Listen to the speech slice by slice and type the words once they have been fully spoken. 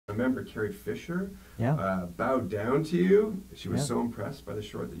I remember Carrie Fisher bowed down to you. She was so impressed by the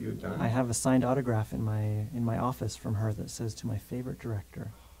short that you had done. I have a signed autograph in my office from her that says, "To my favorite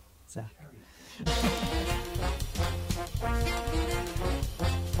director, Zach."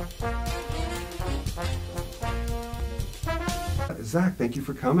 Zach, thank you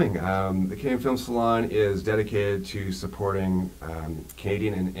for coming. The Canadian Film Salon is dedicated to supporting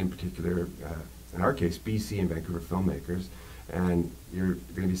Canadian and in particular, in our case, BC and Vancouver filmmakers. And you're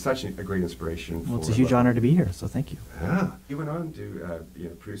going to be such a great inspiration. Well, it's a huge honor to be here, so thank you. Yeah. You went on to be a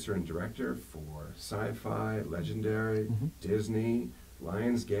producer and director for Sci-Fi, Legendary, Disney,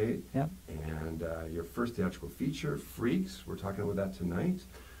 Lionsgate, and your first theatrical feature, Freaks. We're talking about that tonight.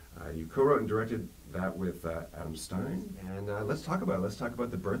 You co-wrote and directed that with Adam Stein. And let's talk about it. Let's talk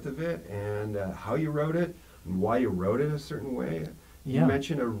about the birth of it and how you wrote it and why you wrote it a certain way. You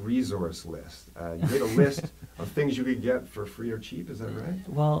mentioned a resource list. You made a list of things you could get for free or cheap, is that right?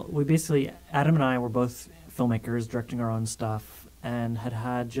 Well, we basically, Adam and I were both filmmakers directing our own stuff and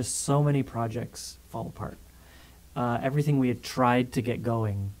had just so many projects fall apart. Everything we had tried to get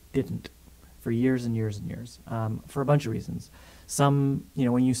going didn't for years and years and years, for a bunch of reasons. Some,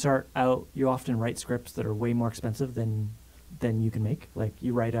 when you start out, you often write scripts that are way more expensive than you can make. Like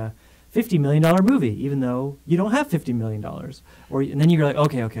you write a $50 million movie, even though you don't have $50 million. And then you're like,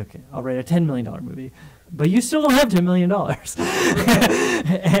 okay, I'll write a $10 million movie. But you still don't have $10 million.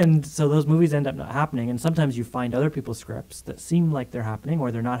 And so those movies end up not happening. And sometimes you find other people's scripts that seem like they're happening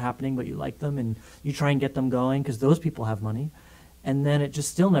or they're not happening, but you like them and you try and get them going because those people have money. And then it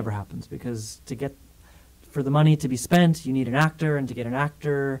just still never happens because for the money to be spent, you need an actor, and to get an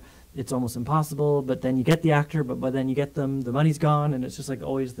actor, it's almost impossible, but then you get the actor, but by then you get them, the money's gone, and it's just like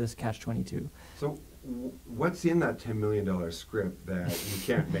always this catch-22. So what's in that $10 million script that you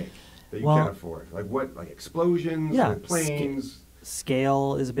can't make, that you can't afford? Like explosions, like planes?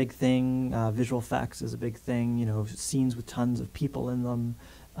 Scale is a big thing, visual effects is a big thing, scenes with tons of people in them,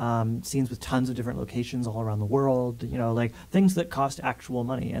 scenes with tons of different locations all around the world, like things that cost actual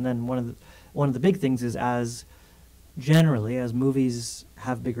money. And then one of the big things is as movies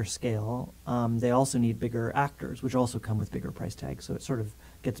have bigger scale, they also need bigger actors, which also come with bigger price tags. So it sort of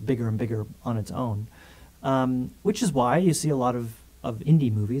gets bigger and bigger on its own, which is why you see a lot of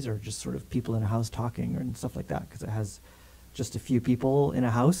indie movies are just sort of people in a house talking and stuff like that, because it has just a few people in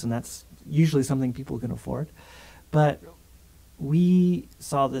a house, and that's usually something people can afford. But we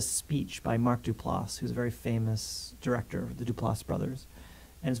saw this speech by Mark Duplass, who's a very famous director of the Duplass brothers.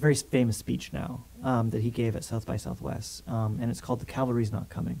 And it's a very famous speech now that he gave at South by Southwest, and it's called "The Cavalry's Not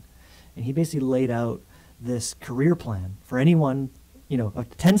Coming." And he basically laid out this career plan for anyone, a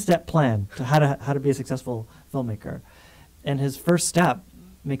 10-step plan to how to be a successful filmmaker. And his first step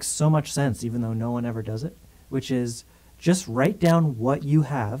makes so much sense, even though no one ever does it, which is just write down what you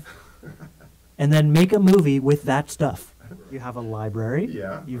have, and then make a movie with that stuff. You have a library.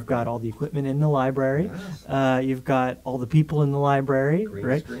 Yeah. You've got all the equipment in the library. Yes. You've got all the people in the library,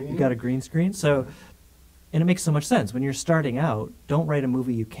 right? You've got a green screen. So, and it makes so much sense. When you're starting out, don't write a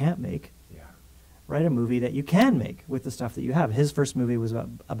movie you can't make. Yeah. Write a movie that you can make with the stuff that you have. His first movie was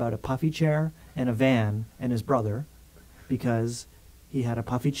about a puffy chair and a van and his brother, because he had a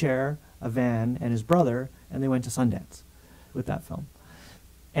puffy chair, a van, and his brother, and they went to Sundance with that film.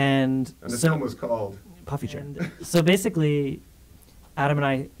 And the film was called Puffy Chair. So basically, Adam and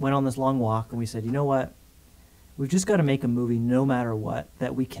I went on this long walk, and we said, you know what? We've just got to make a movie no matter what,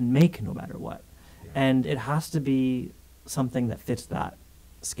 that we can make no matter what. Yeah. And it has to be something that fits that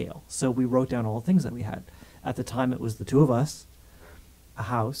scale. So we wrote down all the things that we had. At the time, it was the two of us, a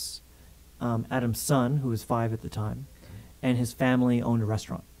house, Adam's son, who was 5 at the time, and his family owned a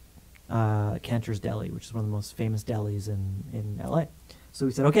restaurant, Cantor's Deli, which is one of the most famous delis in LA. So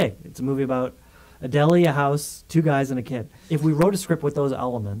we said, okay, it's a movie about a deli, a house, 2 guys, and a kid. If we wrote a script with those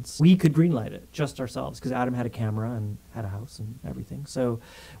elements, we could greenlight it just ourselves, because Adam had a camera and had a house and everything. So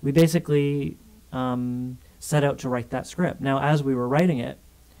we basically set out to write that script. Now, as we were writing it,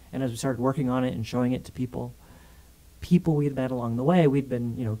 and as we started working on it and showing it to people we had met along the way, we'd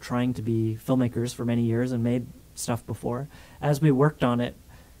been, trying to be filmmakers for many years and made stuff before. As we worked on it,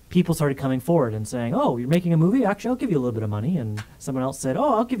 people started coming forward and saying, oh, you're making a movie? Actually, I'll give you a little bit of money. And someone else said,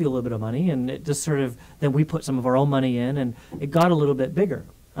 oh, I'll give you a little bit of money. And it just sort of, then we put some of our own money in, and it got a little bit bigger.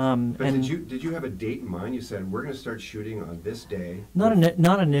 But did you have a date in mind? You said, we're going to start shooting on this day.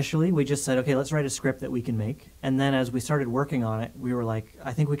 Not initially. We just said, okay, let's write a script that we can make. And then as we started working on it, we were like,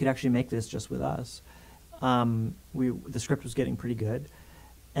 I think we could actually make this just with us. The script was getting pretty good.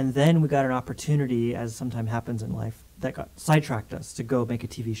 And then we got an opportunity, as sometimes happens in life, that got sidetracked us to go make a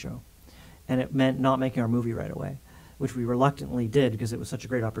TV show. And it meant not making our movie right away, which we reluctantly did because it was such a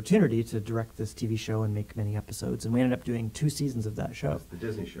great opportunity to direct this TV show and make many episodes. And we ended up doing 2 seasons of that show. That's the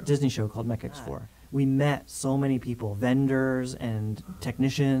Disney show. Disney show called Mech X4. We met so many people, vendors and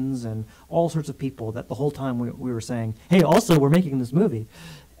technicians and all sorts of people, that the whole time we were saying, hey, also, we're making this movie.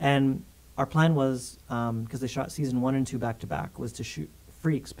 And our plan was, because they shot season 1 and 2 back to back, was to shoot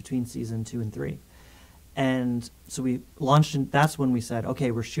Freaks between season 2 and 3. And so we launched, and that's when we said,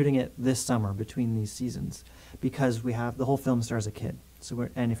 okay, we're shooting it this summer between these seasons, because we have the whole film stars a kid.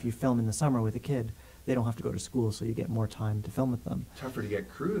 And if you film in the summer with a kid, they don't have to go to school, so you get more time to film with them. Tougher to get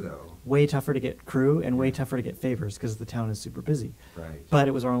crew, though. Way tougher to get crew, and way tougher to get favors because the town is super busy. Right. But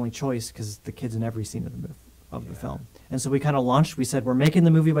it was our only choice because the kid's in every scene of the film. And so we kind of launched. We said, we're making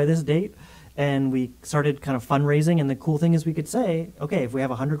the movie by this date. And we started kind of fundraising, and the cool thing is we could say, okay, if we have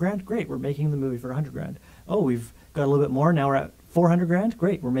 $100,000, great, we're making the movie for $100,000. Oh, we've got a little bit more, now we're at $400,000,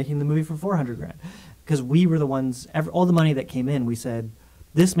 great, we're making the movie for $400,000. Because we were the ones, all the money that came in, we said,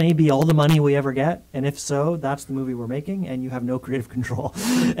 this may be all the money we ever get, and if so, that's the movie we're making, and you have no creative control.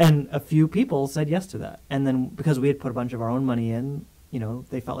 And a few people said yes to that. And then because we had put a bunch of our own money in,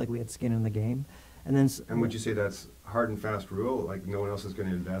 they felt like we had skin in the game. And would you say that's hard and fast rule? Like no one else is going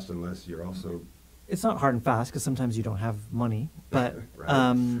to invest unless you're also... It's not hard and fast because sometimes you don't have money, but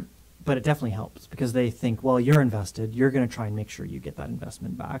right. But it definitely helps because they think, well, you're invested, you're going to try and make sure you get that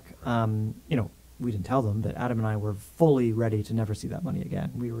investment back. We didn't tell them, but Adam and I were fully ready to never see that money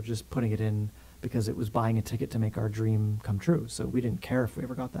again. We were just putting it in because it was buying a ticket to make our dream come true. So we didn't care if we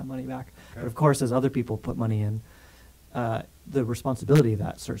ever got that money back. Okay. But of course, as other people put money in, the responsibility of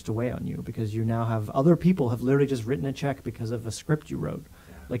that starts to weigh on you because you now have other people have literally just written a check because of a script you wrote,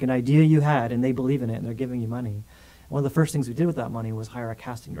 like an idea you had, and they believe in it and they're giving you money. One of the first things we did with that money was hire a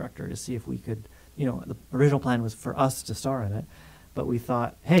casting director to see if we could, the original plan was for us to star in it, but we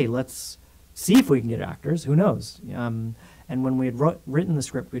thought, hey, let's see if we can get actors, who knows? And when we had written the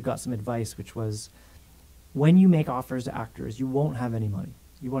script, we'd got some advice, which was, when you make offers to actors, you won't have any money.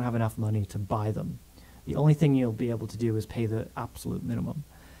 You won't have enough money to buy them. The only thing you'll be able to do is pay the absolute minimum.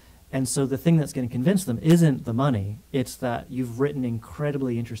 And so the thing that's going to convince them isn't the money, it's that you've written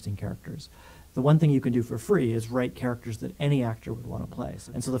incredibly interesting characters. The one thing you can do for free is write characters that any actor would want to play.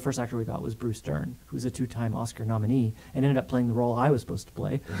 And so the first actor we got was Bruce Dern, who's a 2-time Oscar nominee, and ended up playing the role I was supposed to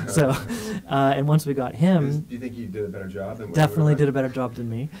play. So, and once we got him... Do you think he did a better job than... Definitely did a better job than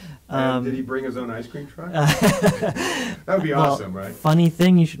me. Did he bring his own ice cream truck? That would be awesome, right? Funny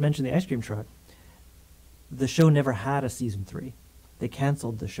thing, you should mention the ice cream truck. The show never had a season 3. They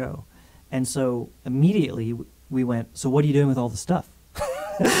canceled the show. And so immediately we went, so what are you doing with all the stuff?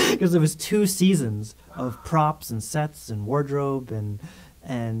 Because there was 2 seasons of props and sets and wardrobe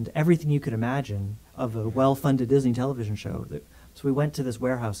and everything you could imagine of a well-funded Disney television show. So we went to this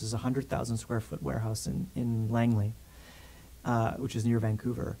warehouse. It's a 100,000 square foot warehouse in Langley, which is near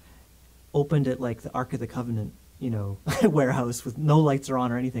Vancouver. Opened it like the Ark of the Covenant, warehouse with no lights are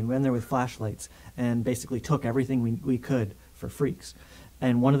on or anything. We went in there with flashlights and basically took everything we could for Freaks.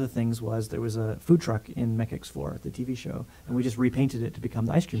 And one of the things was there was a food truck in Mech X4, the TV show, and we just repainted it to become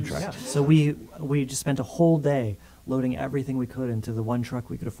the ice cream truck. Yeah. So we just spent a whole day loading everything we could into the one truck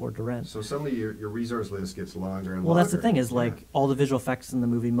we could afford to rent. So suddenly your resource list gets longer and longer. Well, that's the thing is like all the visual effects in the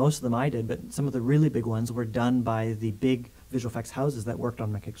movie, most of them I did, but some of the really big ones were done by the big visual effects houses that worked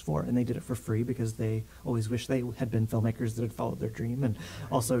on Mech X4, and they did it for free because they always wished they had been filmmakers that had followed their dream, and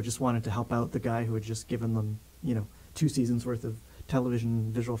also just wanted to help out the guy who had just given them, 2 seasons worth of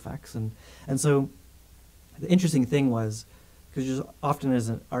television visual effects. And so the interesting thing was, because just often as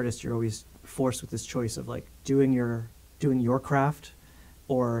an artist you're always forced with this choice of like doing your craft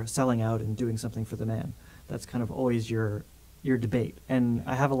or selling out and doing something for the man. That's kind of always your debate. And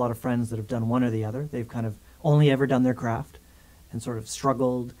I have a lot of friends that have done one or the other. They've kind of only ever done their craft and sort of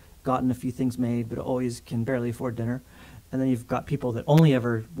struggled, gotten a few things made, but always can barely afford dinner. And then you've got people that only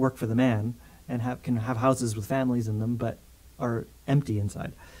ever work for the man and can have houses with families in them, but are empty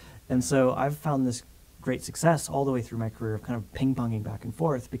inside. And so I've found this great success all the way through my career of kind of ping-ponging back and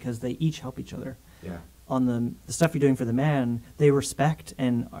forth because they each help each other. Yeah. On the stuff you're doing for the man, they respect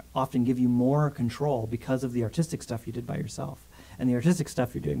and often give you more control because of the artistic stuff you did by yourself. And the artistic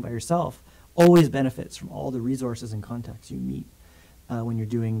stuff you're doing by yourself always benefits from all the resources and contacts you meet when you're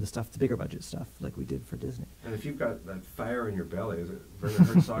doing the bigger budget stuff like we did for Disney. And if you've got that fire in your belly, is it Werner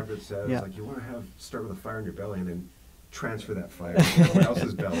Herzog that says, yeah. like you want to start with a fire in your belly and then transfer that fire to someone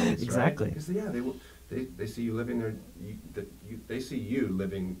else's bellies, exactly. Right? Because they see you living they see you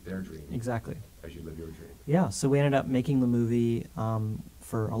living their dream. Exactly. As you live your dream. Yeah, so we ended up making the movie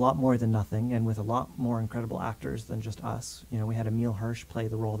for a lot more than nothing and with a lot more incredible actors than just us. We had Emile Hirsch play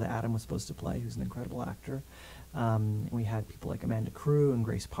the role that Adam was supposed to play, who's an incredible actor. We had people like Amanda Crew and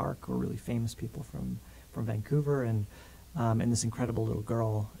Grace Park, who were really famous people from Vancouver, and this incredible little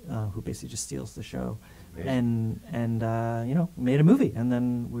girl who basically just steals the show. Amazing. And you know, made a movie, and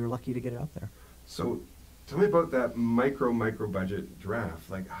then we were lucky to get it out there. So tell me about that micro budget draft.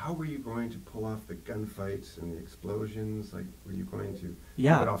 Like, how were you going to pull off the gunfights and the explosions? Like, were you going to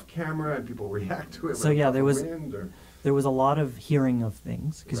have it off camera and people react to it? So yeah, there was wind, or? There was a lot of hearing of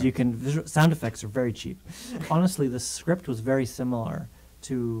things, because you can sound effects are very cheap. Honestly, the script was very similar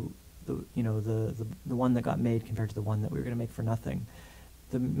to the one that got made compared to the one that we were going to make for nothing.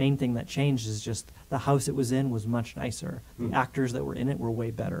 The main thing that changed is just the house it was in was much nicer. The actors that were in it were way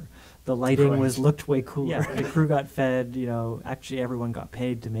better. The lighting looked way cooler. The crew got fed. Actually everyone got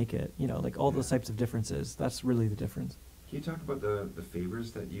paid to make it. Like all those types of differences. That's really the difference. Can you talk about the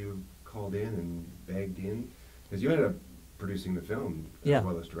favors that you called in and bagged in? Because you ended up producing the film as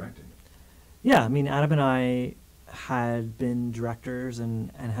well as directing. Yeah, I mean, Adam and I had been directors and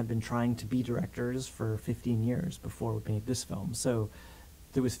had been trying to be directors for 15 years before we made this film. So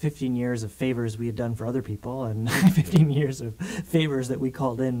there was 15 years of favors we had done for other people and 15 years of favors that we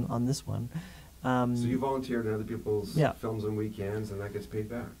called in on this one. So you volunteered in other people's films on weekends, and that gets paid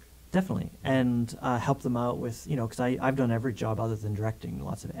back. Definitely, and help them out with, because I've done every job other than directing,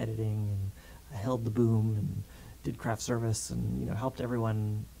 lots of editing, and I held the boom and did craft service, and helped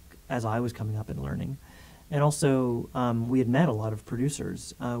everyone as I was coming up and learning. And also, we had met a lot of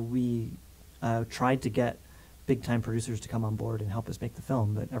producers. We tried to get big-time producers to come on board and help us make the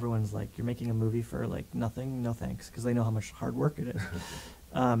film, but everyone's like, "You're making a movie for like nothing? No thanks," because they know how much hard work it is.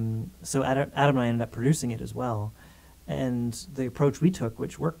 So Adam and I ended up producing it as well. And the approach we took,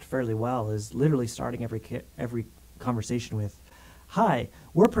 which worked fairly well, is literally starting every conversation with, "Hi,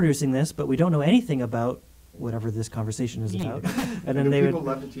 we're producing this, but we don't know anything about whatever this conversation is about." And then people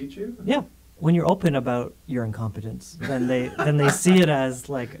love to teach you? Yeah. When you're open about your incompetence, then they see it as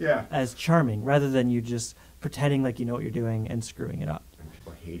as charming, rather than you just pretending like you know what you're doing and screwing it up. And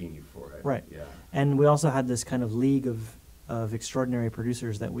people hating you for it. Right. Yeah. And we also had this kind of league of extraordinary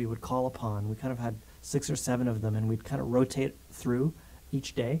producers that we would call upon. We kind of had 6 or 7 of them, and we'd kind of rotate through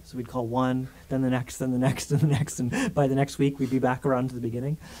each day. So we'd call one, then the next, then the next, and the next, and by the next week we'd be back around to the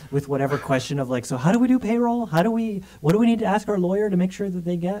beginning with whatever question of like, so how do we do payroll? What do we need to ask our lawyer to make sure that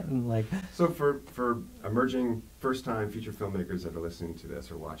they get? And like, so for emerging first-time feature filmmakers that are listening to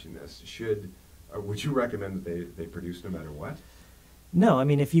this or watching this, would you recommend that they produce no matter what? No, I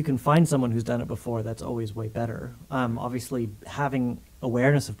mean, if you can find someone who's done it before, that's always way better. Obviously, having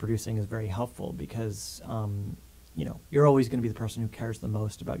awareness of producing is very helpful because you're always going to be the person who cares the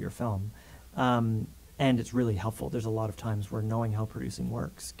most about your film. And it's really helpful. There's a lot of times where knowing how producing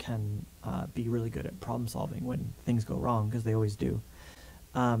works can be really good at problem solving when things go wrong, because they always do.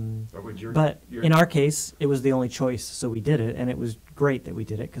 But in our case, it was the only choice, so we did it, and it was great that we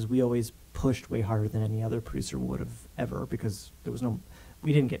did it, because we always pushed way harder than any other producer would have ever, because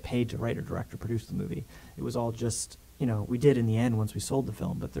we didn't get paid to write or direct or produce the movie. It was all just, we did in the end once we sold the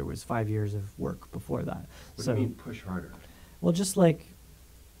film, but there was 5 years of work before that. What do you mean push harder? Well, just like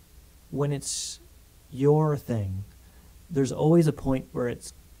when it's your thing, there's always a point where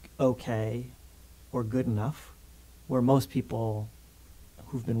it's okay or good enough, where most people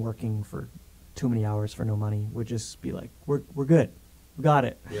who've been working for too many hours for no money would just be like, we're good, we got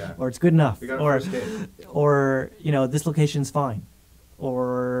it, or it's good enough, or this location's fine,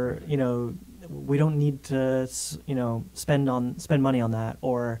 or we don't need to spend money on that,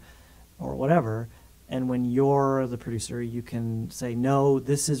 or whatever. And when you're the producer, you can say, no,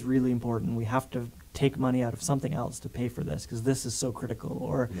 this is really important, we have to take money out of something else to pay for this because this is so critical,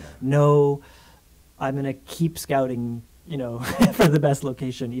 or no, I'm going to keep scouting for the best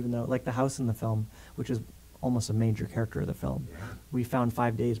location, even though, like the house in the film, which is almost a major character of the film, we found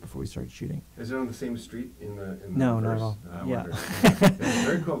 5 days before we started shooting. Is it on the same street in the No, not at all.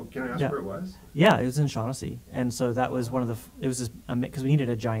 Very cool. Can I ask where it was? Yeah, it was in Shaughnessy, and so that was one of the. It was just because we needed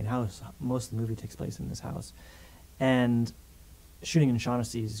a giant house. Most of the movie takes place in this house, and shooting in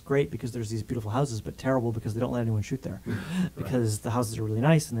Shaughnessy is great because there's these beautiful houses, but terrible because they don't let anyone shoot there, because the houses are really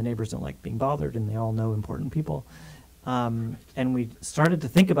nice and the neighbors don't like being bothered, and they all know important people. And we started to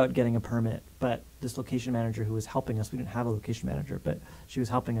think about getting a permit, but this location manager who was helping us, we didn't have a location manager, but she was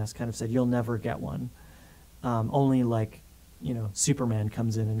helping us, kind of said, you'll never get one. Only Superman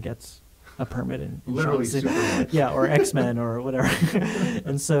comes in and gets a permit in literally Superman. Yeah, or X-Men or whatever.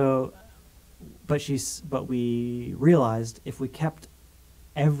 And so, but we realized if we kept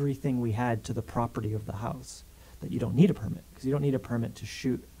everything we had to the property of the house, that you don't need a permit, because you don't need a permit to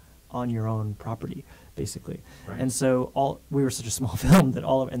shoot on your own property, basically. Right. And so we were such a small film that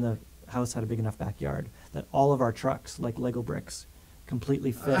and the house had a big enough backyard that all of our trucks, like Lego bricks,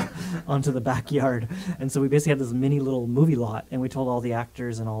 completely fit onto the backyard. And so we basically had this mini little movie lot, and we told all the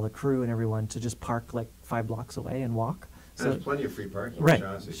actors and all the crew and everyone to just park like 5 blocks away and walk. So there's plenty of free parking. Right.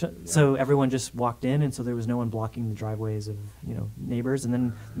 Yeah. So everyone just walked in, and so there was no one blocking the driveways of, neighbors. And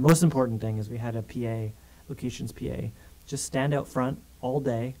then the most important thing is we had a PA, locations PA, just stand out front all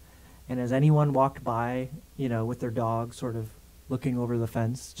day, and as anyone walked by, with their dog sort of looking over the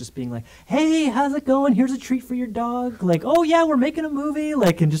fence, just being like, "Hey, how's it going? Here's a treat for your dog." Like, "Oh yeah, we're making a movie."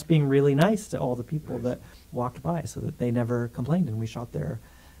 Like, and just being really nice to all the people that walked by, so that they never complained. And we shot there.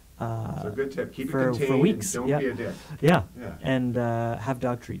 So good tip. Keep it for contained. weeks. And Yeah. don't be a dick. Yeah. Yeah. And have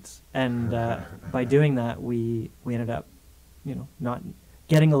dog treats. And by doing that, we ended up, not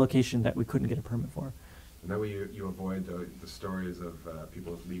getting a location that we couldn't get a permit for. And that way you avoid the stories of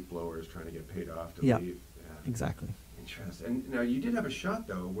people with leaf blowers trying to get paid off to Yeah. leave. Yeah. Exactly. Interesting. And now you did have a shot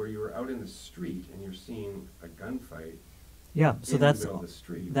though where you were out in the street and you're seeing a gunfight. Yeah. So in that's the middle of the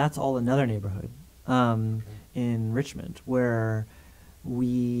street. that's all another neighborhood in Richmond where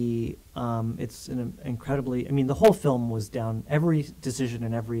it's an incredibly, the whole film was down, every decision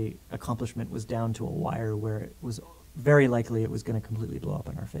and every accomplishment was down to a wire where it was very likely it was going to completely blow up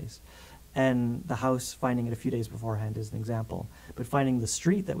in our face. And the house, finding it a few days beforehand is an example. But finding the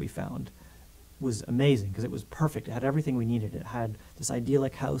street that we found was amazing because it was perfect. It had everything we needed. It had this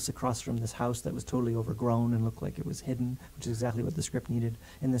idyllic house across from this house that was totally overgrown and looked like it was hidden, which is exactly what the script needed,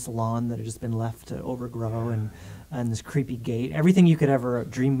 and this lawn that had just been left to overgrow, and this creepy gate, everything you could ever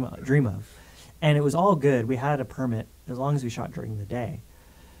dream of. And it was all good. We had a permit as long as we shot during the day.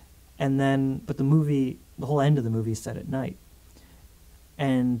 And then, but the whole end of the movie is set at night.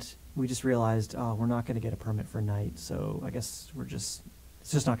 And we just realized, we're not going to get a permit for night, so I guess it's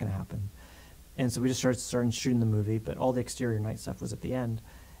just not going to happen. And so we just started shooting the movie, but all the exterior night stuff was at the end.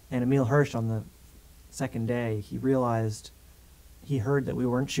 And Emil Hirsch, on the second day, he heard that we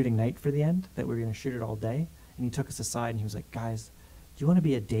weren't shooting night for the end, that we were going to shoot it all day. And he took us aside and he was like, "Guys, do you want to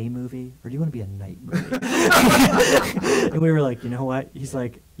be a day movie or do you want to be a night movie?" And we were like, "You know what?" He's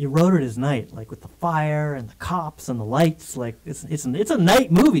like, "You wrote it as night, like with the fire and the cops and the lights. Like it's a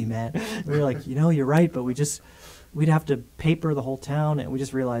night movie, man." And we were like, "You're right, but we'd have to paper the whole town," and we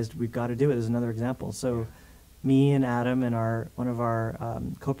just realized we've got to do it as another example. So me and Adam and one of our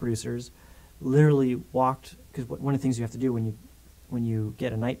co-producers literally walked, because one of the things you have to do when you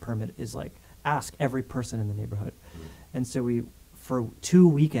get a night permit is like ask every person in the neighborhood. And so we, for 2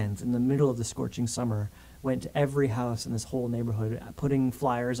 weekends in the middle of the scorching summer, went to every house in this whole neighborhood, putting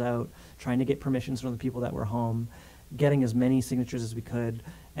flyers out, trying to get permissions from the people that were home, getting as many signatures as we could,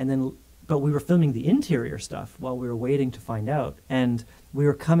 but we were filming the interior stuff while we were waiting to find out. And we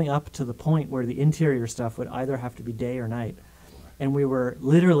were coming up to the point where the interior stuff would either have to be day or night. And we were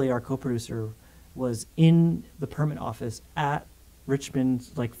literally, our co-producer was in the permit office at Richmond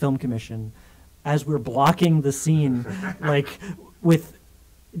Film Commission as we're blocking the scene, with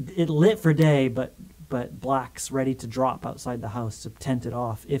it lit for day, but blacks ready to drop outside the house to tent it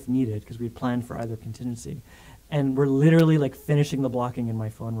off if needed, because we'd planned for either contingency. And we're literally finishing the blocking, and my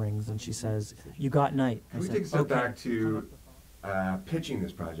phone rings, and she says, "You got night." Can we take a step back to pitching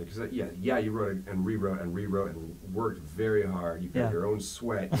this project? Because you wrote it and rewrote and worked very hard. You put your own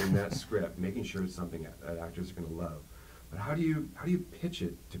sweat in that script, making sure it's something that actors are going to love. But how do you pitch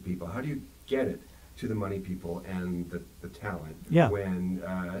it to people? How do you get it to the money people and the talent when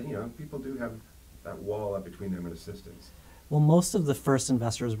people do have that wall up between them and assistants? Well, most of the first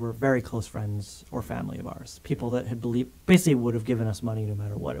investors were very close friends or family of ours, people that had basically would have given us money no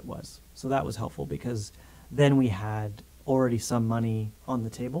matter what it was. So that was helpful because then we had already some money on the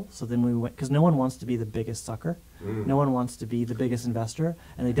table. So then we went, because no one wants to be the biggest sucker. No one wants to be the biggest investor,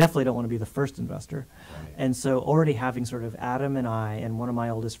 and they definitely don't want to be the first investor. Right. And so already having sort of Adam and I and one of my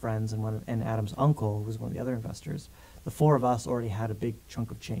oldest friends and Adam's uncle, who was one of the other investors, the four of us already had a big chunk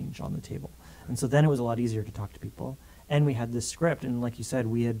of change on the table. And so then it was a lot easier to talk to people. And we had this script, and like you said,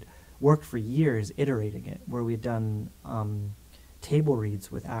 we had worked for years iterating it, where we had done table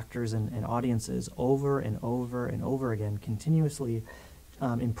reads with actors and audiences over and over and over again, continuously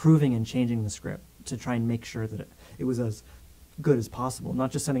improving and changing the script to try and make sure that it was as good as possible, not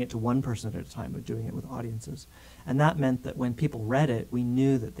just sending it to one person at a time, but doing it with audiences. And that meant that when people read it, we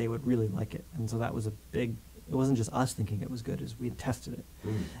knew that they would really like it. And so that was it wasn't just us thinking it was good, as we had tested it.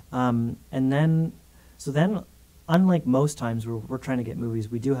 And then unlike most times where we're trying to get movies,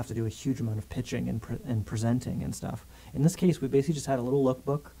 we do have to do a huge amount of pitching and presenting and stuff. In this case, we basically just had a little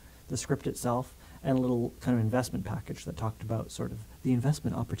lookbook, the script itself, and a little kind of investment package that talked about sort of the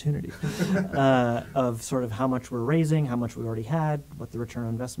investment opportunity of sort of how much we're raising, how much we already had, what the return on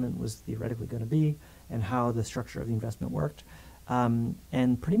investment was theoretically going to be, and how the structure of the investment worked.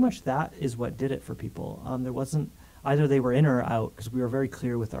 And pretty much that is what did it for people. There wasn't either they were in or out, because we were very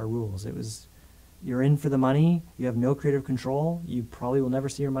clear with our rules. It was, you're in for the money, you have no creative control, you probably will never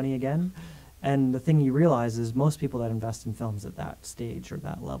see your money again. And the thing you realize is most people that invest in films at that stage or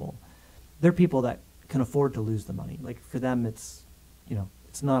that level, they're people that can afford to lose the money. Like for them, it's, you know,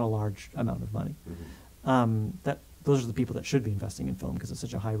 it's not a large amount of money. Those are the people that should be investing in film because it's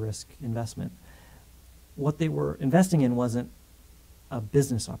such a high risk investment. What they were investing in wasn't a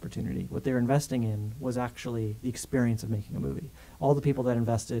business opportunity. What they were investing in was actually the experience of making a movie. All the people that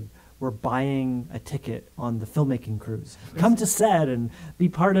invested were buying a ticket on the filmmaking cruise. Come to set and be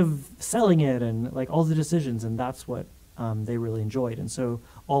part of selling it and like all the decisions, and that's what they really enjoyed. And so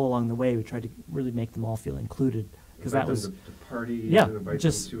all along the way, we tried to really make them all feel included, because that was the party. yeah, And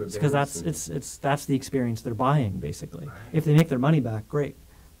just because that's the experience they're buying basically. Right. If they make their money back, great,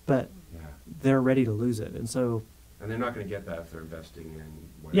 but Yeah. they're ready to lose it, and so. And they're not going to get that if they're investing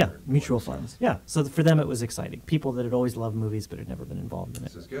in Yeah, mutual funds. Yeah, so for them it was exciting. People that had always loved movies but had never been involved in it.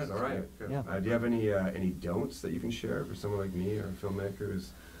 This is good. All right. Good. Yeah. Do you have any don'ts that you can share for someone like me or a filmmaker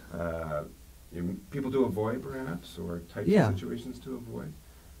who's people to avoid perhaps, or types of situations to avoid?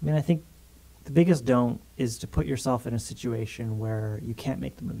 I mean, I think the biggest don't is to put yourself in a situation where you can't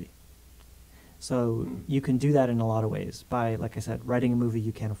make the movie. So you can do that in a lot of ways by, like I said, writing a movie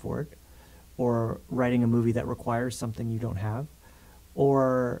you can't afford, or writing a movie that requires something you don't have,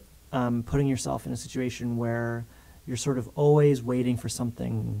 or putting yourself in a situation where you're sort of always waiting for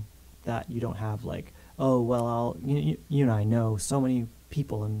something that you don't have, like, oh, well, you and I know so many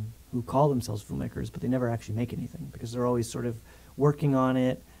people who call themselves filmmakers, but they never actually make anything because they're always sort of working on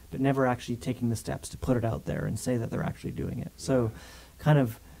it, but never actually taking the steps to put it out there and say that they're actually doing it. So kind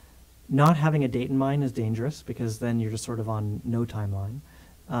of not having a date in mind is dangerous because then you're just sort of on no timeline.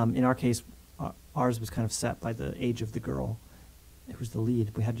 In our case, ours was kind of set by the age of the girl. It was the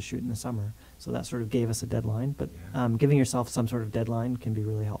lead. We had to shoot in the summer. So that sort of gave us a deadline. But giving yourself some sort of deadline can be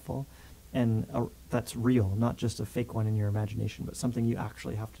really helpful. And that's real, not just a fake one in your imagination, but something you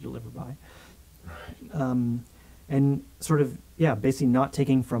actually have to deliver by. And sort of, basically not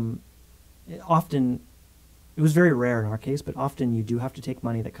taking from, often, it was very rare in our case, but often you do have to take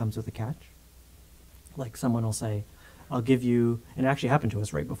money that comes with a catch. Like someone will say, I'll give you, and it actually happened to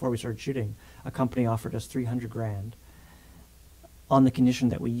us right before we started shooting, a company offered us $300,000 on the condition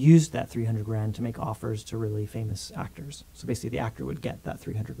that we used that $300,000 to make offers to really famous actors. So basically the actor would get that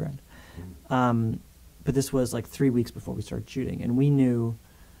 $300,000. But this was like 3 weeks before we started shooting, and we knew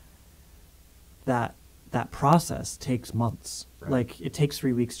that that process takes months. Right. Like it takes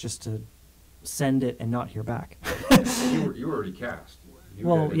 3 weeks just to send it and not hear back. You were already cast.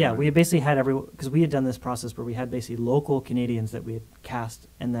 We had basically had because we had done this process where we had basically local Canadians that we had cast,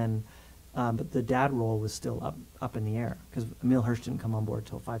 and then, but the dad role was still up in the air because Emile Hirsch didn't come on board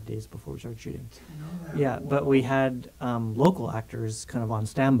till 5 days before we started shooting. Yeah, but we had local actors kind of on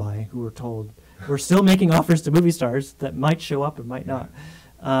standby who were told, we're still making offers to movie stars that might show up and might not.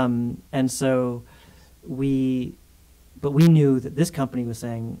 And so we knew that this company was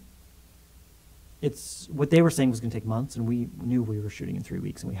saying, what they were saying was going to take months, and we knew we were shooting in 3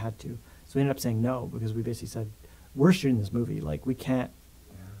 weeks, and we had to. So we ended up saying no, because we basically said, we're shooting this movie. Like, we can't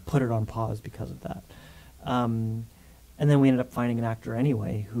put it on pause because of that. And then we ended up finding an actor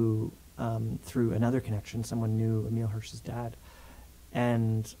anyway who, through another connection, someone knew Emile Hirsch's dad.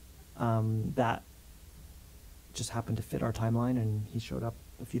 And that just happened to fit our timeline, and he showed up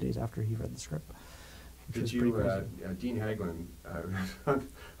a few days after he read the script. Did you, Dean Haglund,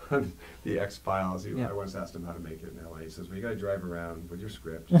 on the X-Files, I once asked him how to make it in LA. He says, well, you got to drive around with your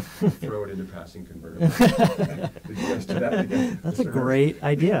script, throw it into passing convertible. Did you guys do that together? That's a great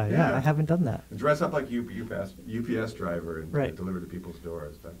idea. Yeah, I haven't done that. And dress up like UPS driver and deliver to people's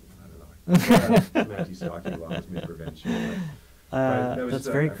doors. But, I don't know. Some anti-stalking laws may prevent you. That's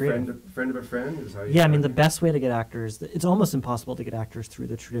very creative. Friend of a friend is how you. Yeah, I mean, the best way to get actors, it's almost impossible to get actors through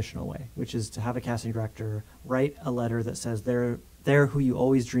the traditional way, which is to have a casting director write a letter that says they're who you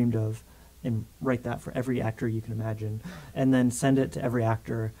always dreamed of, and write that for every actor you can imagine, and then send it to every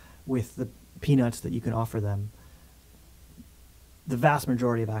actor with the peanuts that you can offer them. The vast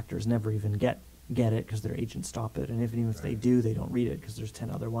majority of actors never even get it because their agents stop it, and even if they do, they don't read it because there's 10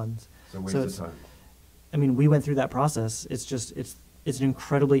 other ones. So waste of time. I mean, we went through that process. It's an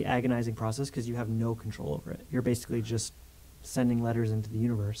incredibly agonizing process because you have no control over it. You're basically just sending letters into the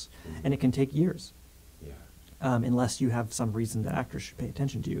universe, and it can take years. Yeah. unless you have some reason that actors should pay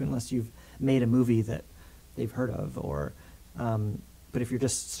attention to you, unless you've made a movie that they've heard of, or but if you're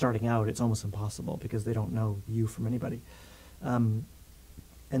just starting out, it's almost impossible because they don't know you from anybody. And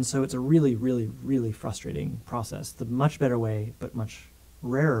so it's a really, really, really frustrating process. The much better way, but much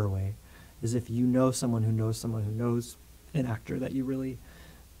rarer way, is if you know someone who knows someone who knows an actor that you really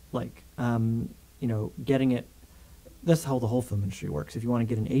like. Getting it. That's how the whole film industry works. If you want to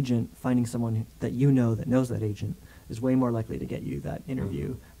get an agent, finding someone that you know that knows that agent is way more likely to get you that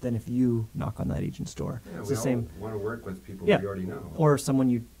interview than if you knock on that agent's door. Yeah, it's we the same. Want to work with people Yeah. we already know. Or someone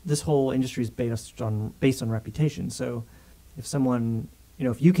you. This whole industry is based on reputation. So, if someone,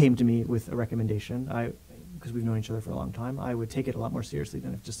 if you came to me with a recommendation, because we've known each other for a long time, I would take it a lot more seriously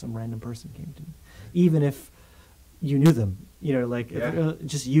than if just some random person came to me, even if you knew them. If,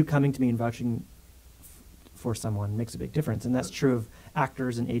 just you coming to me and vouching for someone makes a big difference, and that's true of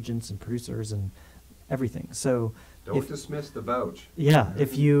actors and agents and producers and everything. So don't dismiss the vouch. Yeah,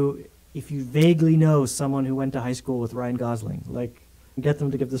 if you vaguely know someone who went to high school with Ryan Gosling, get them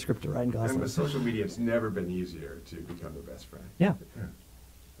to give the script to Ryan Gosling. And with social media, it's never been easier to become the best friend.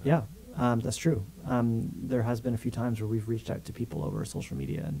 Yeah, that's true. There has been a few times where we've reached out to people over social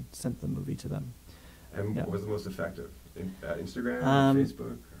media and sent the movie to them. And what was the most effective? Instagram,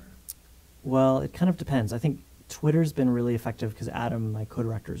 Facebook? Well, it kind of depends. I think Twitter's been really effective because Adam, my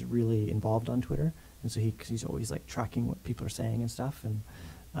co-director, is really involved on Twitter, and so he's always tracking what people are saying and stuff. And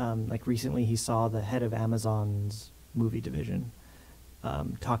recently, he saw the head of Amazon's movie division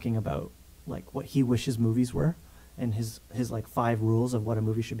talking about what he wishes movies were, and his 5 rules of what a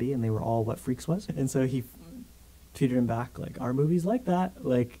movie should be, and they were all what Freaks was. And so he tweeted him back our movie's like that,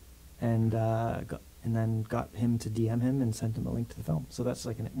 and then got him to DM him and sent him a link to the film. So that's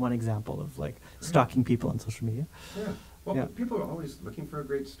one example of stalking people on social media. Yeah. Well, people are always looking for a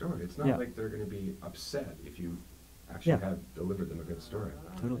great story. It's not like they're going to be upset if you actually have delivered them a good story.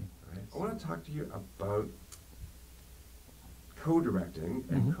 Totally. Right? I want to talk to you about co-directing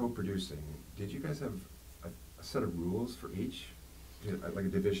and co-producing. Did you guys have a set of rules for each, like a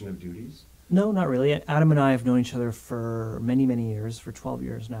division of duties? No, not really. Adam and I have known each other for many, many years, for 12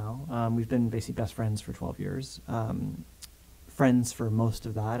 years now. We've been basically best friends for 12 years, friends for most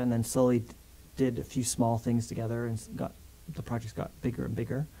of that, and then slowly did a few small things together, and the projects got bigger and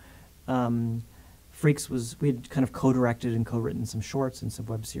bigger. Freaks we had kind of co-directed and co-written some shorts and some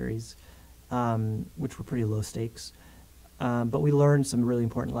web series, which were pretty low stakes. But we learned some really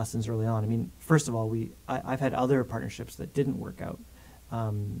important lessons early on. I mean, first of all, I've had other partnerships that didn't work out.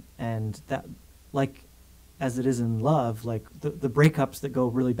 And that, as it is in love, the breakups that go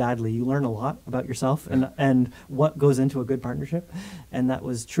really badly, you learn a lot about yourself and what goes into a good partnership. And that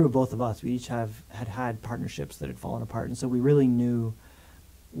was true of both of us. We each had partnerships that had fallen apart. And so we really knew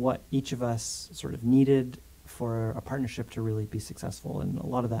what each of us sort of needed for a partnership to really be successful. And a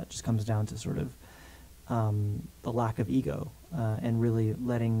lot of that just comes down to sort of the lack of ego and really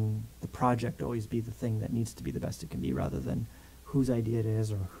letting the project always be the thing that needs to be the best it can be, rather than whose idea it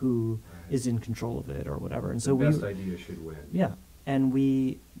is or who is in control of it or whatever. And so the best idea should win. Yeah, and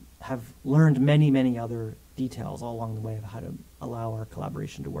we have learned many, many other details all along the way of how to allow our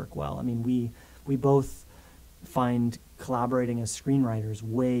collaboration to work well. I mean, we both find collaborating as screenwriters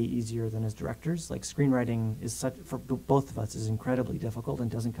way easier than as directors. Screenwriting is for both of us is incredibly difficult and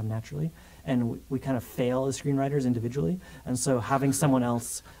doesn't come naturally, and we kind of fail as screenwriters individually. And so having someone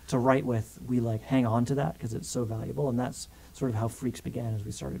else to write with, we hang on to that because it's so valuable. And that's sort of how Freaks began, as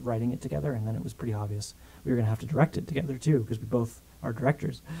we started writing it together, and then it was pretty obvious we were going to have to direct it together too, because we both are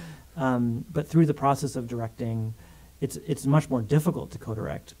directors. But through the process of directing, it's much more difficult to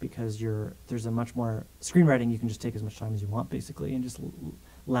co-direct because there's a much more screenwriting. You can just take as much time as you want, basically, and just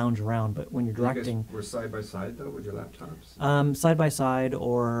lounge around. But when you're directing, you guys were side by side though with your laptops. Side by side,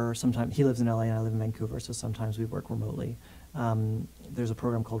 or sometimes he lives in LA and I live in Vancouver, so sometimes we work remotely. There's a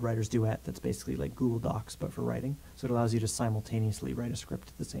program called Writer's Duet that's basically like Google Docs but for writing, so it allows you to simultaneously write a script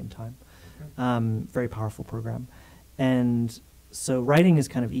at the same time. Okay. Very powerful program. And so writing is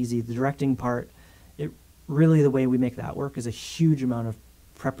kind of easy. The directing part, really the way we make that work is a huge amount of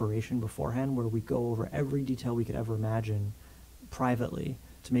preparation beforehand, where we go over every detail we could ever imagine privately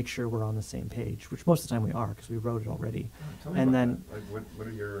to make sure we're on the same page, which most of the time we are because we wrote it already. Tell me and about then that. What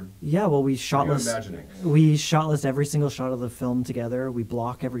are your... Yeah, well, we what are you imagining? shotlist every single shot of the film together. We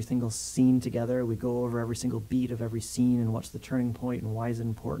block every single scene together. We go over every single beat of every scene and what's the turning point and why is it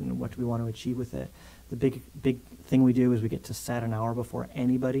important and what do we want to achieve with it. The big thing we do is we get to set an hour before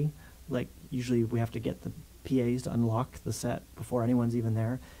anybody. Usually we have to get the PAs to unlock the set before anyone's even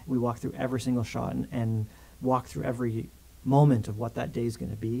there. We walk through every single shot and walk through every moment of what that day is going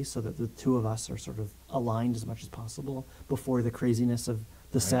to be, so that the two of us are sort of aligned as much as possible before the craziness of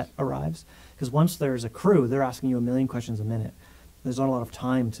the set arrives. Because once there's a crew, they're asking you a million questions a minute. There's not a lot of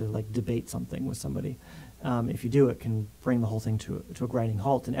time to like debate something with somebody. If you do, it can bring the whole thing to a grinding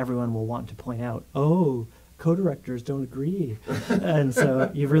halt, and everyone will want to point out, oh, co-directors don't agree. And so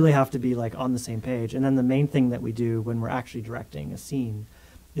you really have to be like on the same page. And then the main thing that we do when we're actually directing a scene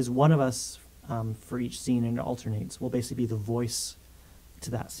is one of us, for each scene, and it alternates, will basically be the voice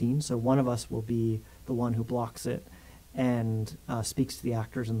to that scene. So one of us will be the one who blocks it and speaks to the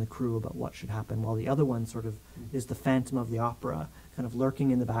actors and the crew about what should happen, while the other one sort of is the Phantom of the Opera, kind of lurking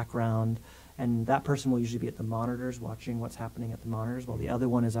in the background. And that person will usually be at the monitors watching what's happening at the monitors, while the other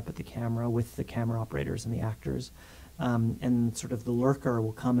one is up at the camera with the camera operators and the actors. And sort of the lurker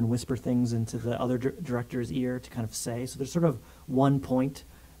will come and whisper things into the other director's ear to kind of say. So there's sort of one point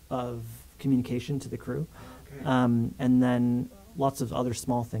of communication to the crew. Okay. And then lots of other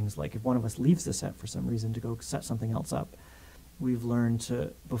small things, like if one of us leaves the set for some reason to go set something else up, we've learned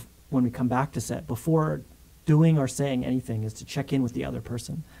to, when we come back to set, before doing or saying anything, is to check in with the other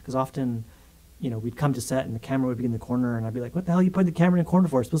person. Because often, you know, we'd come to set and the camera would be in the corner, and I'd be like, what the hell you put the camera in the corner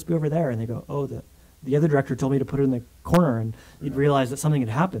for? It's supposed to be over there. And they go, oh, the other director told me to put it in the corner. And you'd realize that something had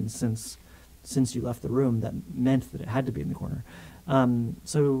happened since you left the room that meant that it had to be in the corner. And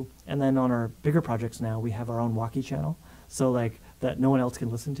then on our bigger projects now, we have our own walkie channel, so like that no one else can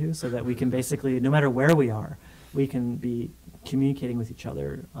listen to, so that we can basically, no matter where we are, we can be communicating with each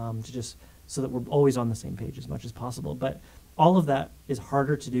other, so that we're always on the same page as much as possible. But all of that is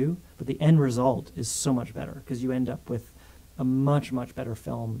harder to do, but the end result is so much better, because you end up with a much, much better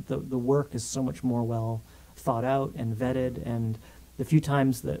film. The work is so much more well thought out and vetted, and the few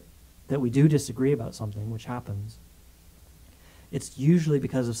times that we do disagree about something, which happens, it's usually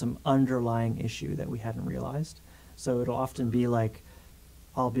because of some underlying issue that we hadn't realized. So it'll often be like,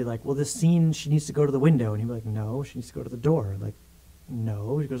 I'll be like, well, this scene, she needs to go to the window. And he'll be like, no, she needs to go to the door. Like,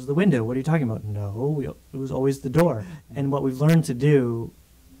 no, she goes to the window. What are you talking about? No, it was always the door. And what we've learned to do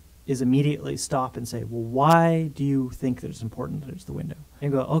is immediately stop and say, well, why do you think that it's important that it's the window?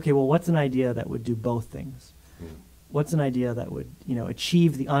 And go, okay, well, what's an idea that would do both things? What's an idea that would, you know,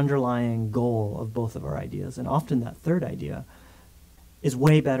 achieve the underlying goal of both of our ideas? And often that third idea is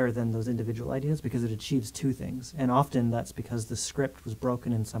way better than those individual ideas, because it achieves two things. And often that's because the script was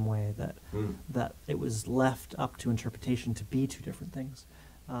broken in some way that it was left up to interpretation to be two different things.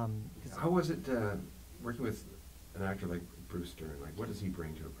 How was it working with an actor like Bruce Dern? Like, what does he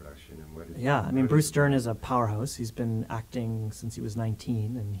bring to a production? And what is, I mean, Bruce Dern is a powerhouse. He's been acting since he was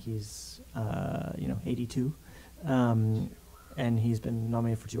 19, and he's 82. And he's been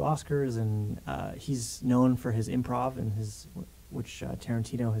nominated for 2 Oscars, and he's known for his improv and which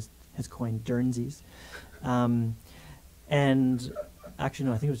Tarantino has coined Dernsies. And actually,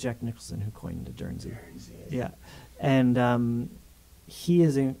 no, I think it was Jack Nicholson who coined the Dernsie. Yeah. And he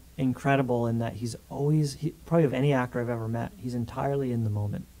is incredible in that he's always, probably of any actor I've ever met, he's entirely in the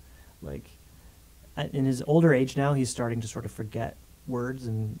moment. Like, in his older age now, he's starting to sort of forget words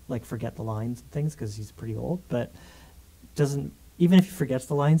and like forget the lines and things, because he's pretty old, but even if he forgets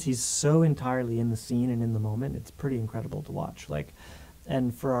the lines, he's so entirely in the scene and in the moment. It's pretty incredible to watch. Like,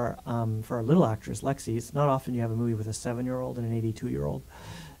 and for our little actress Lexi, it's not often you have a movie with a 7-year-old and an 82-year-old,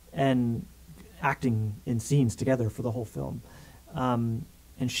 and acting in scenes together for the whole film. And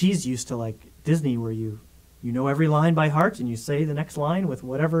she's used to like Disney, where you know every line by heart and you say the next line with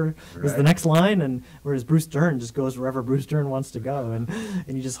whatever is the next line, and whereas Bruce Dern just goes wherever Bruce Dern wants to go, and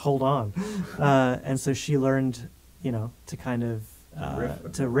you just hold on. And so she learned, you know, to kind of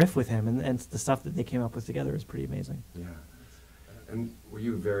riff with him, and the stuff that they came up with together is pretty amazing. Yeah. And were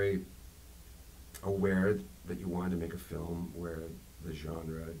you very aware that you wanted to make a film where the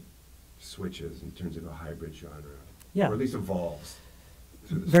genre switches and turns into a hybrid genre? Yeah. Or at least evolves?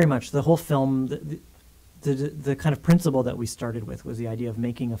 Very much. The whole film, the kind of principle that we started with was the idea of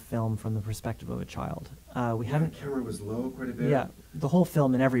making a film from the perspective of a child. The camera was low quite a bit. Yeah. The whole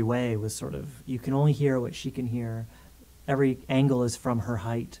film in every way was sort of, you can only hear what she can hear. Every angle is from her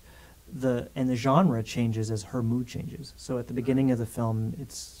height. And the genre changes as her mood changes. So at the beginning of the film, it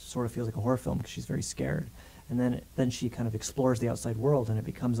sort of feels like a horror film because she's very scared. And then she kind of explores the outside world, and it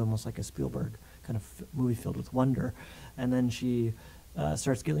becomes almost like a Spielberg kind of movie filled with wonder. And then she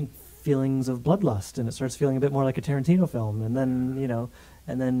starts getting feelings of bloodlust, and it starts feeling a bit more like a Tarantino film. And then, you know,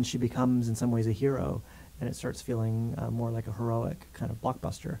 and then she becomes in some ways a hero, and it starts feeling more like a heroic kind of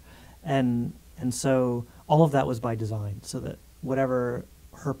blockbuster. And so all of that was by design, so that whatever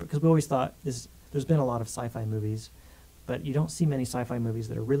because we always thought there's been a lot of sci-fi movies, but you don't see many sci-fi movies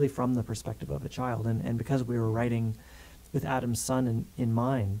that are really from the perspective of a child. And because we were writing with Adam's son in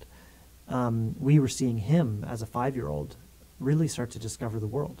mind, we were seeing him as a 5-year-old really start to discover the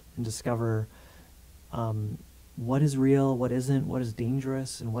world and discover what is real, what isn't, what is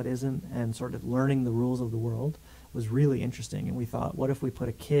dangerous, and what isn't, and sort of learning the rules of the world was really interesting. And we thought, what if we put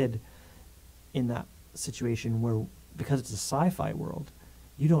a kid in that situation where, because it's a sci-fi world,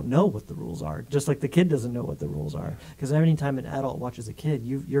 you don't know what the rules are, just like the kid doesn't know what the rules are. Because every time an adult watches a kid,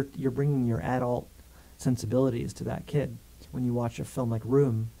 you're bringing your adult sensibilities to that kid. When you watch a film like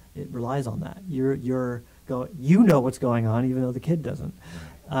Room, it relies on that. You know what's going on, even though the kid doesn't.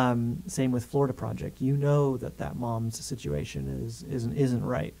 Same with Florida Project. You know that mom's situation isn't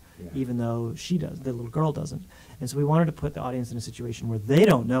right, even though she does. The little girl doesn't. And so we wanted to put the audience in a situation where they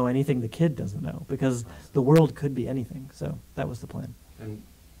don't know anything the kid doesn't know, because the world could be anything. So that was the plan. And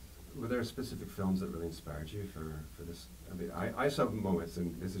were there specific films that really inspired you for this? I mean, I saw moments,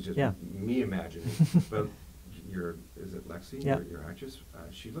 and this is just me imagining, but is it Lexi, your actress?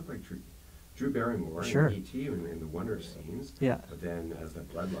 She looked like Drew Barrymore in E.T. in the Wonder scenes. Yeah. But then as the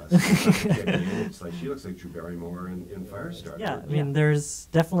bloodlust kicked in, it's like she looks like Drew Barrymore in Firestarter. Yeah, I mean, there's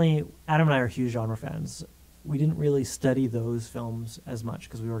definitely, Adam and I are huge genre fans. We didn't really study those films as much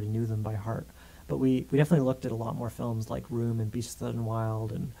because we already knew them by heart. But we definitely looked at a lot more films like Room and Beasts of the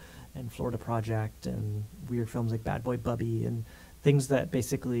Wild and Florida Project and weird films like Bad Boy Bubby and things that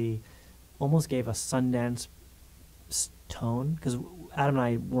basically almost gave a Sundance tone, because Adam and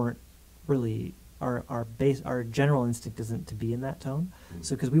I weren't really, our general instinct isn't to be in that tone.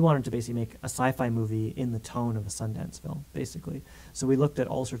 So because we wanted to basically make a sci-fi movie in the tone of a Sundance film, basically. So we looked at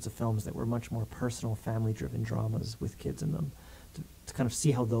all sorts of films that were much more personal, family-driven dramas with kids in them to kind of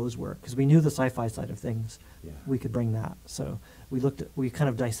see how those work, because we knew the sci-fi side of things. We could bring that. So we kind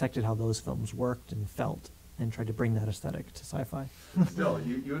of dissected how those films worked and felt, and tried to bring that aesthetic to sci-fi. Still,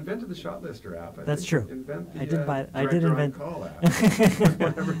 you invented the Shot Lister app. That's true. I did invent. Call app.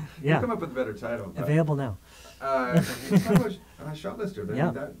 Whatever. Yeah. You come up with a better title. Available now. Let's talk about Shot Lister.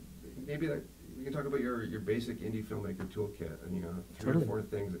 Maybe we can talk about your basic indie filmmaker toolkit, and three or four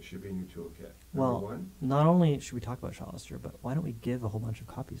things that should be in your toolkit. Number one? Not only should we talk about Shot Lister, but why don't we give a whole bunch of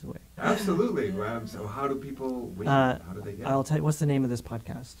copies away? Absolutely. So how do people win? How do they get I'll tell you, what's the name of this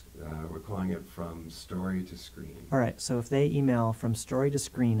podcast? We're calling it From Story to Screen. All right, so if they email from story to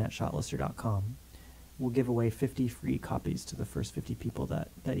screen at shotlister.com, we'll give away 50 free copies to the first 50 people that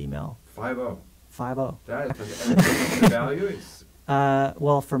email. 50. 50. That is the value. It's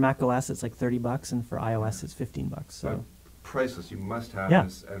well, for Mac OS it's like $30, and for iOS it's $15. So but priceless. You must have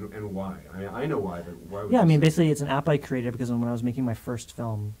this, and why? I mean, I know why, but why would I mean, basically it's an app I created because when I was making my first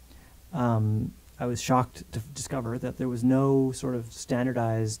film, I was shocked to discover that there was no sort of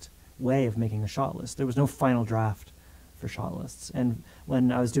standardized way of making a shot list. There was no final draft for shot lists. And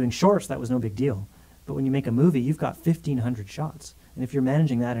when I was doing shorts, that was no big deal. But when you make a movie, you've got 1,500 shots. And if you're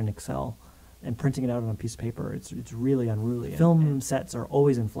managing that in Excel and printing it out on a piece of paper, it's really unruly. Film sets are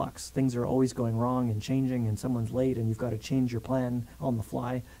always in flux. Things are always going wrong and changing, and someone's late, and you've got to change your plan on the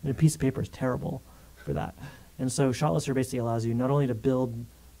fly. And a piece of paper is terrible for that. And so Shot Lister basically allows you not only to build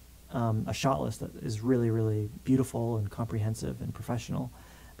a shot list that is really, really beautiful and comprehensive and professional,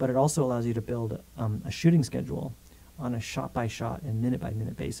 but it also allows you to build a shooting schedule on a shot-by-shot and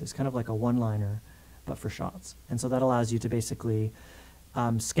minute-by-minute basis, kind of like a one-liner, but for shots. And so that allows you to basically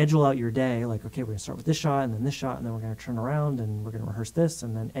schedule out your day, like, okay, we're going to start with this shot, and then this shot, and then we're going to turn around, and we're going to rehearse this,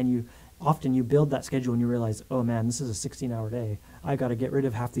 and you often you build that schedule and you realize, oh man, this is a 16-hour day. I got to get rid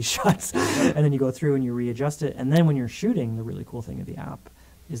of half these shots. And then you go through and you readjust it. And then when you're shooting, the really cool thing of the app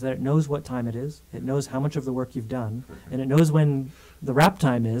is that it knows what time it is, it knows how much of the work you've done, and it knows when the wrap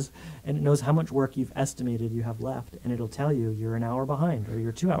time is, and it knows how much work you've estimated you have left, and it'll tell you you're an hour behind or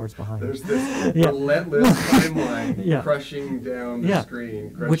you're 2 hours behind. There's this relentless timeline crushing down the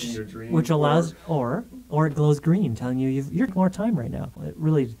screen, crushing your dreams. Which allows, or it glows green, telling you you're more time right now. It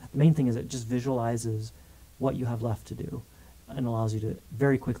really, the main thing is it just visualizes what you have left to do, and allows you to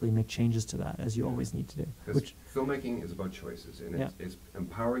very quickly make changes to that, as you always need to do. Which filmmaking is about choices, and it's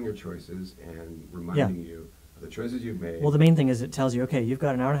empowering your choices and reminding you of the choices you've made. Well, the main thing is it tells you, okay, you've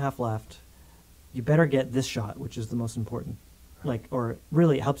got an hour and a half left. You better get this shot, which is the most important. Or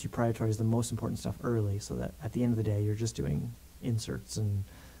really it helps you prioritize the most important stuff early, so that at the end of the day you're just doing inserts and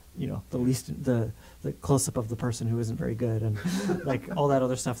the close-up of the person who isn't very good, and like all that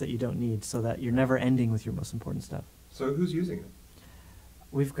other stuff that you don't need, so that you're never ending with your most important stuff. So who's using it?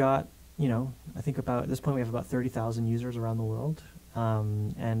 We've got, I think at this point we have about 30,000 users around the world,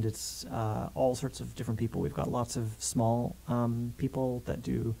 and it's all sorts of different people. We've got lots of small people that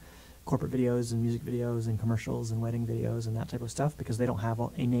do corporate videos and music videos and commercials and wedding videos and that type of stuff, because they don't have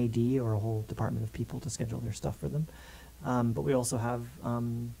an AD or a whole department of people to schedule their stuff for them. But we also have,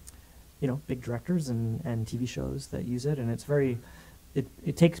 big directors and TV shows that use it, and it's very,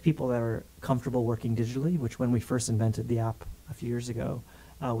 it takes people that are comfortable working digitally, which when we first invented the app a few years ago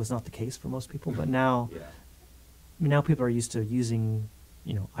was not the case for most people. But now, now people are used to using,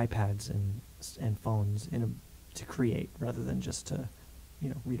 iPads and phones to create rather than just to,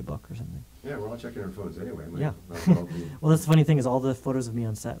 read a book or something. Yeah, we're all checking our phones anyway. Well, that's the funny thing is all the photos of me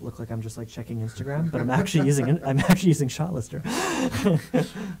on set look like I'm just like checking Instagram, but I'm actually using Shot Lister. Can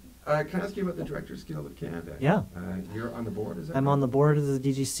I ask you about the Directors Guild of Canada? Yeah. You're on the board, is that I'm right? on the board of the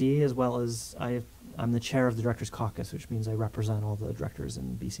DGC, as well as I'm the chair of the Directors Caucus, which means I represent all the directors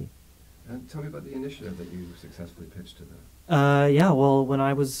in BC. And tell me about the initiative that you successfully pitched to them. Well, when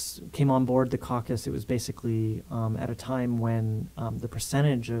I came on board the caucus, it was basically at a time when the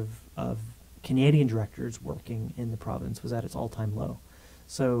percentage of Canadian directors working in the province was at its all-time low.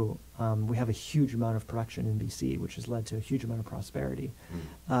 So we have a huge amount of production in BC, which has led to a huge amount of prosperity,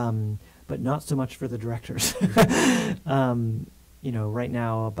 but not so much for the directors. Right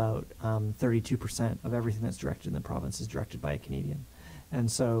now about 32% of everything that's directed in the province is directed by a Canadian. And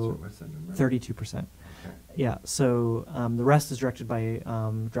so what's that number? 32%. Okay. Yeah, so the rest is directed by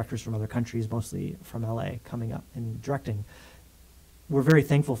directors from other countries, mostly from LA, coming up and directing. We're very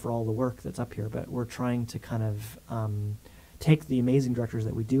thankful for all the work that's up here, but we're trying to kind of take the amazing directors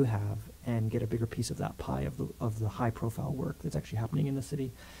that we do have and get a bigger piece of that pie of the high-profile work that's actually happening in the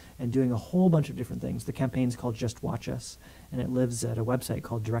city, and doing a whole bunch of different things. The campaign's called Just Watch Us, and it lives at a website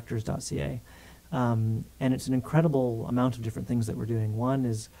called directors.ca. And it's an incredible amount of different things that we're doing. One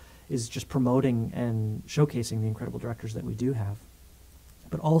is just promoting and showcasing the incredible directors that we do have.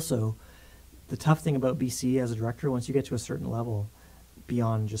 But also, the tough thing about BC as a director, once you get to a certain level,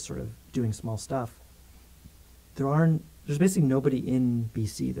 beyond just sort of doing small stuff, there's basically nobody in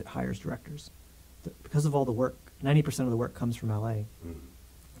BC that hires directors. Because of all the work, 90% of the work comes from LA.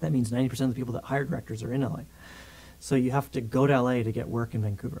 That means 90% of the people that hire directors are in LA. So you have to go to LA to get work in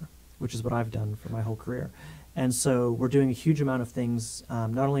Vancouver, which is what I've done for my whole career. And so we're doing a huge amount of things,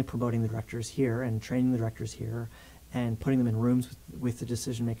 not only promoting the directors here and training the directors here and putting them in rooms with the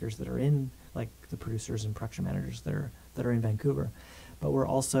decision makers that are in, like the producers and production managers that are in Vancouver, but we're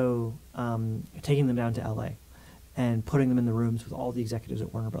also taking them down to LA and putting them in the rooms with all the executives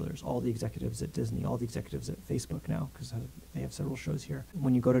at Warner Brothers, all the executives at Disney, all the executives at Facebook now, because they have several shows here.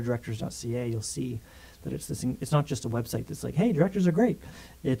 When you go to directors.ca, you'll see that it's not just a website that's like, hey, directors are great.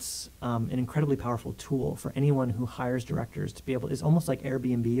 It's an incredibly powerful tool for anyone who hires directors to be able. It's almost like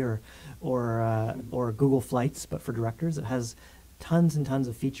Airbnb or Google Flights, but for directors. It has tons and tons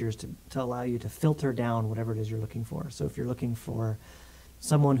of features to allow you to filter down whatever it is you're looking for. So if you're looking for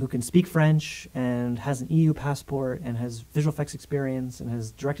someone who can speak French and has an EU passport and has visual effects experience and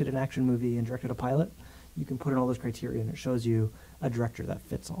has directed an action movie and directed a pilot, you can put in all those criteria and it shows you a director that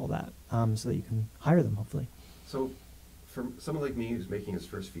fits all that, so that you can hire them, hopefully. So for someone like me who's making his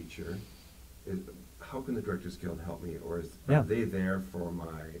first feature, how can the Directors Guild help me? Or are they there for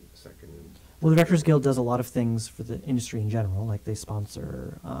my second? Well, the Directors Guild does a lot of things for the industry in general, like they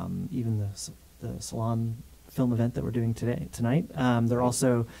sponsor even the Salon film event that we're doing tonight. They're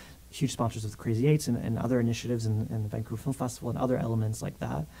also huge sponsors of the Crazy Eights and other initiatives and the Vancouver Film Festival and other elements like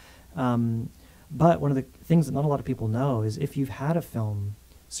that. But one of the things that not a lot of people know is if you've had a film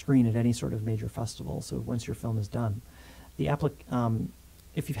screen at any sort of major festival, so once your film is done,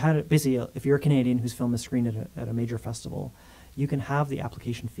 if you've had it, basically, if you're a Canadian whose film is screened at a major festival, you can have the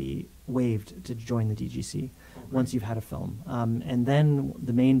application fee waived to join the DGC once you've had a film. And then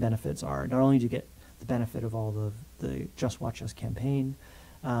the main benefits are not only do you get the benefit of all the Just Watch Us campaign,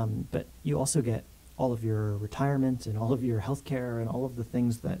 but you also get all of your retirement and all of your health care and all of the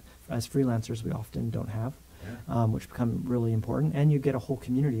things that as freelancers we often don't have, which become really important. And you get a whole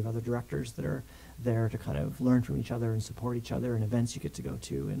community of other directors that are there to kind of learn from each other and support each other, and events you get to go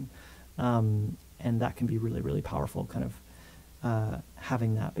to, and that can be really, really powerful, kind of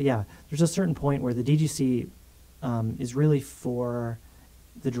having that. But yeah, there's a certain point where the DGC is really for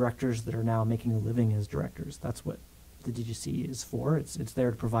the directors that are now making a living as directors. That's what the DGC is for. It's there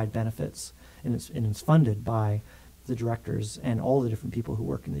to provide benefits, and it's funded by the directors and all the different people who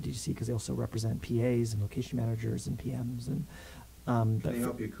work in the DGC, because they also represent PAs and location managers and PMs and. Can they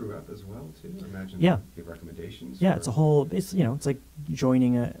help you crew up as well too? I imagine. Yeah. Give recommendations. Yeah, it's a whole. It's it's like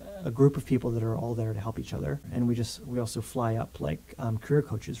joining a group of people that are all there to help each other, and we also fly up like career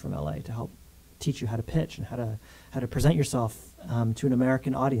coaches from LA to help teach you how to pitch and how to present yourself to an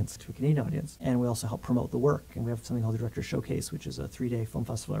American audience, to a Canadian audience. And we also help promote the work. And we have something called the Director Showcase, which is a 3-day film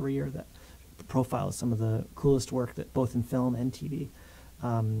festival every year that profiles some of the coolest work that both in film and TV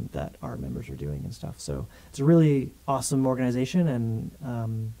that our members are doing and stuff. So it's a really awesome organization,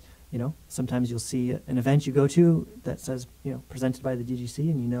 and you know, sometimes you'll see an event you go to that says, you know, presented by the DGC,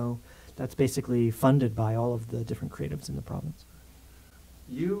 and you know that's basically funded by all of the different creatives in the province.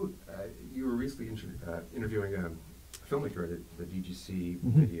 You were recently interviewing a filmmaker at the DGC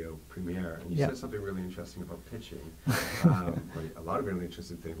Mm-hmm. video premiere, and you Yeah. said something really interesting about pitching. Like a lot of really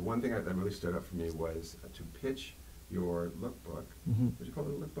interesting things. One thing that really stood out for me was to pitch your lookbook. Mm-hmm. Would you call it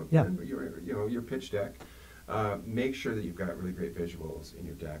a lookbook? Yeah. Your pitch deck. Make sure that you've got really great visuals in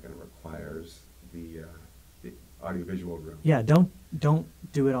your deck, and it requires the audiovisual room. Yeah, don't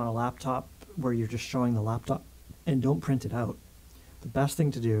do it on a laptop where you're just showing the laptop, and don't print it out. The best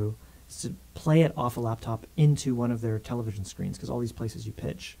thing to do is to play it off a laptop into one of their television screens, because all these places you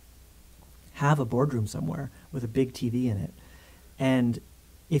pitch have a boardroom somewhere with a big TV in it. And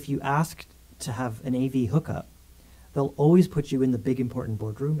if you ask to have an AV hookup, they'll always put you in the big important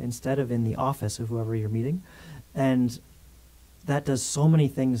boardroom instead of in the office of whoever you're meeting. And that does so many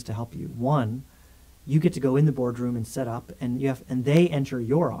things to help you. One, you get to go in the boardroom and set up, and they enter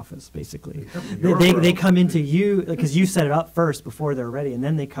your office basically. They come into you because you set it up first before they're ready, and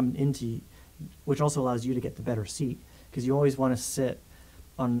then they come into, which also allows you to get the better seat, because you always want to sit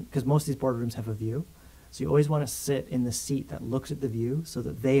on, because most of these boardrooms have a view, so you always want to sit in the seat that looks at the view, so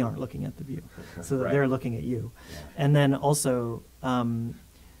that they aren't looking at the view, so that Right. they're looking at you. Yeah. And then also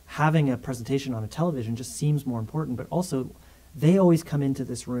having a presentation on a television just seems more important, but also they always come into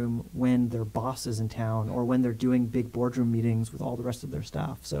this room when their boss is in town, or when they're doing big boardroom meetings with all the rest of their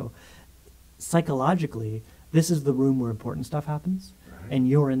staff. So psychologically, this is the room where important stuff happens, Right. and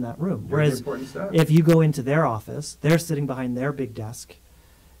you're in that room. You're the Whereas important stuff. if you go into their office, they're sitting behind their big desk,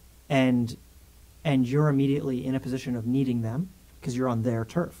 and you're immediately in a position of needing them because you're on their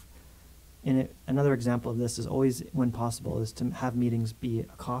turf. And another example of this is always, when possible, is to have meetings be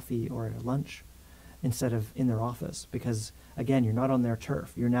a coffee or a lunch instead of in their office, because again, you're not on their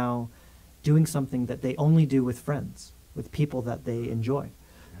turf. You're now doing something that they only do with friends, with people that they enjoy.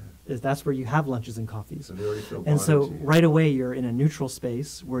 That's where you have lunches and coffees. So they already feel And so bonded to you. right away, you're in a neutral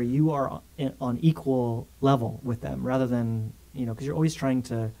space where you are on equal level with them, rather than, you know, because you're always trying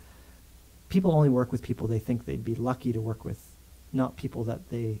to, people only work with people they think they'd be lucky to work with, not people that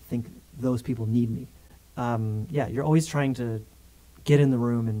they think those people need me. Yeah, you're always trying to get in the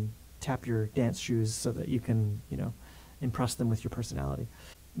room and tap your dance shoes so that you can, you know, impress them with your personality.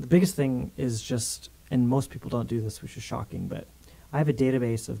 The biggest thing is just, and most people don't do this, which is shocking, but I have a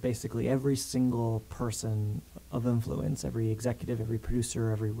database of basically every single person of influence, every executive, every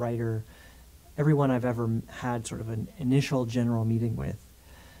producer, every writer, everyone I've ever had sort of an initial general meeting with,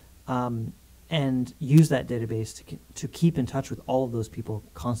 and use that database to keep in touch with all of those people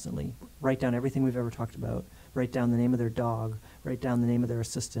constantly. Write down everything we've ever talked about, write down the name of their dog, write down the name of their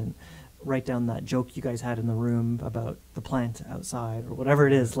assistant, write down that joke you guys had in the room about the plant outside, or whatever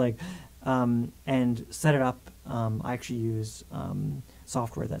it is, like, and set it up. I actually use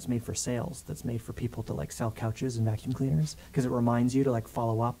software that's made for sales, that's made for people to like sell couches and vacuum cleaners, because it reminds you to like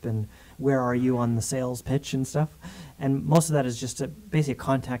follow up and where are you on the sales pitch and stuff. And most of that is just basically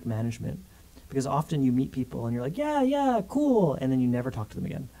contact management, because often you meet people and you're like, yeah, cool, and then you never talk to them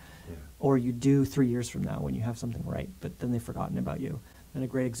again. Yeah. Or you do 3 years from now when you have something right, but then they've forgotten about you. And a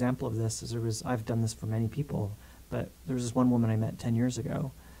great example of this is I've done this for many people, but there was this one woman I met 10 years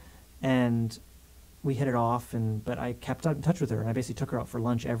ago, and we hit it off, but I kept in touch with her, and I basically took her out for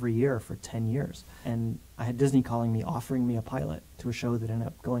lunch every year for 10 years. And I had Disney calling me, offering me a pilot to a show that ended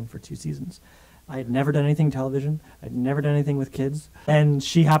up going for 2 seasons. I had never done anything television. I'd never done anything with kids. And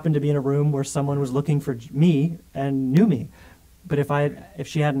she happened to be in a room where someone was looking for me and knew me. But if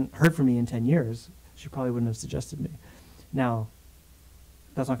she hadn't heard from me in 10 years, she probably wouldn't have suggested me. Now,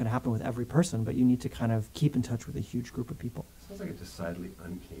 that's not going to happen with every person, but you need to kind of keep in touch with a huge group of people. Sounds like a decidedly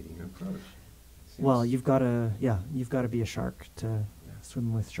uncanny approach. Well, you've got to be a shark to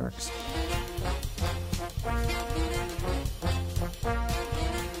swim with sharks.